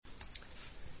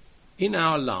In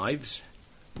our lives,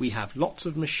 we have lots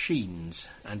of machines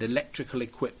and electrical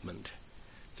equipment,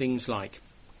 things like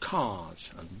cars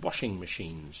and washing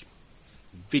machines,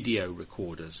 video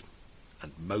recorders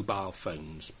and mobile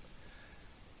phones.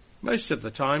 Most of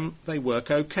the time they work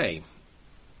okay,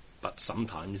 but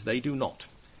sometimes they do not.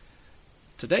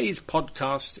 Today's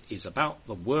podcast is about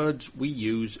the words we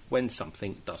use when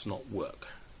something does not work.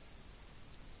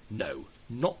 No,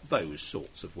 not those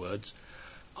sorts of words.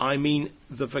 I mean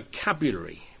the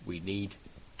vocabulary we need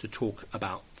to talk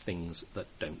about things that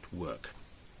don't work.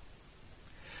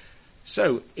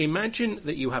 So, imagine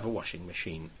that you have a washing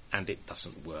machine and it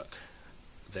doesn't work.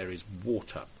 There is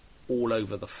water all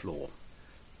over the floor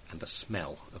and a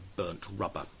smell of burnt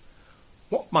rubber.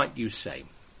 What might you say?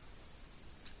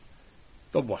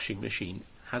 The washing machine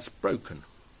has broken.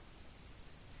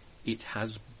 It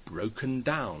has broken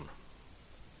down.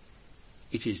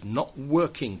 It is not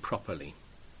working properly.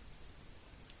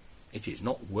 It is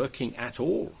not working at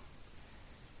all.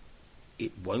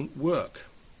 It won't work.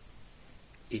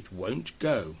 It won't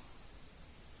go.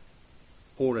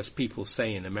 Or as people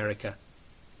say in America,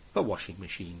 the washing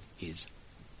machine is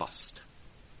bust.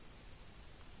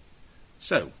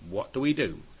 So, what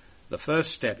do? The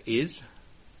first step is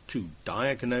to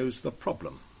diagnose the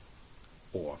problem.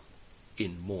 Or,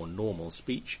 in more normal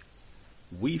speech,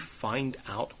 we find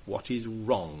out what is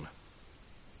wrong.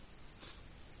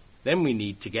 Then we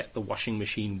need to get the washing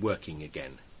machine working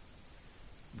again.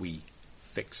 We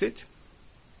fix it,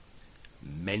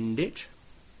 mend it,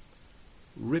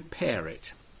 repair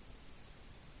it.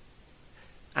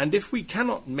 And if we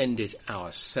cannot mend it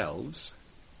ourselves,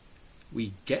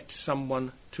 we get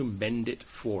someone to mend it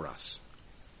for us,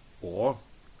 or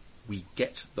we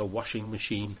get the washing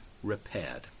machine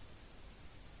repaired.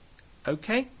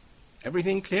 Okay?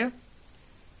 Everything clear?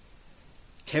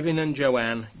 Kevin and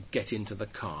Joanne get into the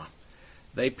car.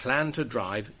 They plan to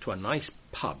drive to a nice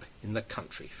pub in the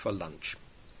country for lunch.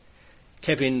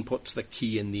 Kevin puts the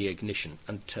key in the ignition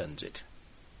and turns it.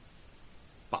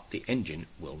 But the engine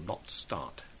will not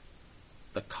start.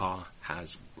 The car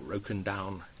has broken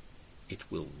down. It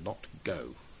will not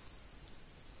go.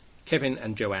 Kevin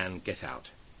and Joanne get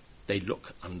out. They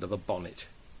look under the bonnet.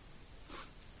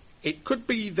 "It could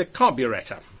be the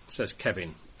carburetor," says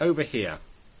Kevin. "Over here."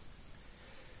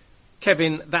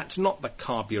 "Kevin, that's not the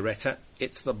carburetor.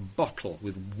 It's the bottle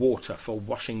with water for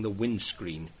washing the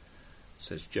windscreen,"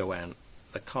 says Joanne.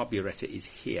 "The carburetor is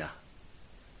here."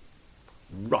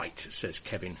 "Right," says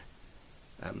Kevin.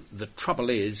 The trouble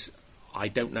is, I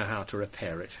don't know how to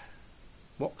repair it.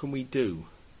 What can we do?"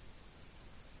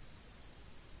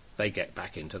 They get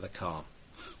back into the car.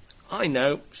 "I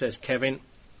know," says Kevin.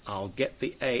 "I'll get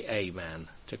the AA man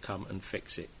to come and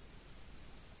fix it."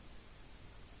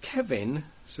 "Kevin,"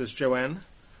 says Joanne,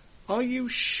 "are you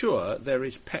sure there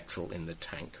is petrol in the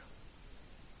tank?"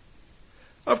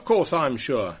 "Of course I'm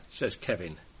sure," says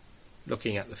Kevin,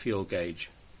 looking at the fuel gauge.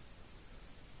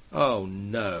 "Oh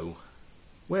no,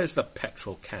 where's the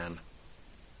petrol can?"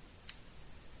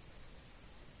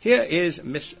 Here is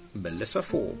Miss Melissa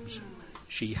Forbes.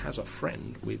 She has a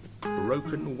friend with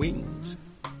broken wings.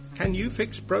 Can you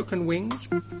fix broken wings?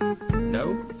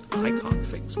 No, I can't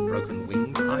fix broken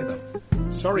wings either.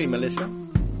 Sorry, Melissa.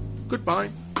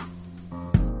 Goodbye.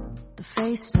 The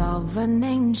face of an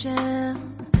angel,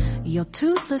 your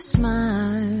toothless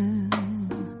smile,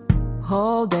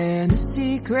 holding a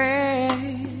secret,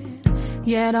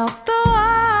 yet all the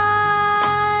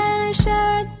while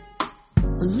shared,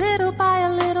 a little by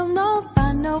a little, note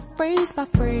by note, phrase by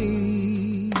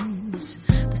phrase,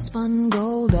 the spun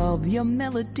gold of your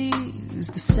melodies,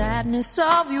 the sadness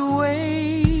of your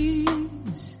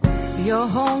ways. You're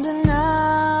holding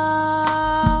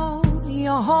out,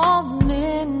 you're holding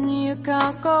in, you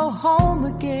can't go home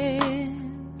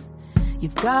again.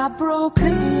 You've got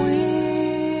broken wings.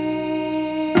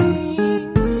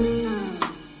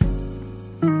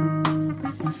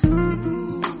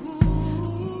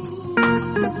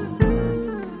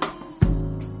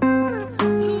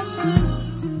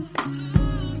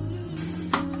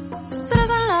 This is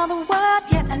another word,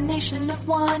 yet a nation of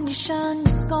one. You shun,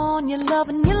 you scorn, you love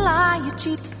and you lie, you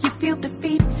cheat, you feel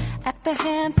defeat at the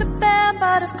hands of them,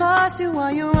 but of course you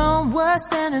are your own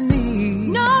worst enemy.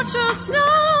 No truce,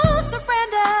 no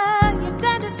surrender, you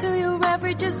tender to your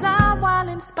every desire while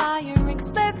inspiring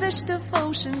slavish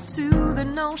devotion to the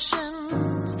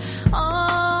notions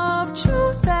of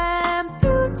truth and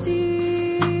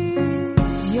beauty.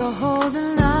 You're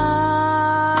holding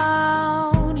out,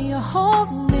 you're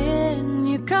holding in,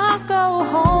 you can't go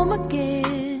home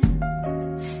again.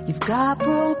 You've got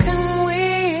broken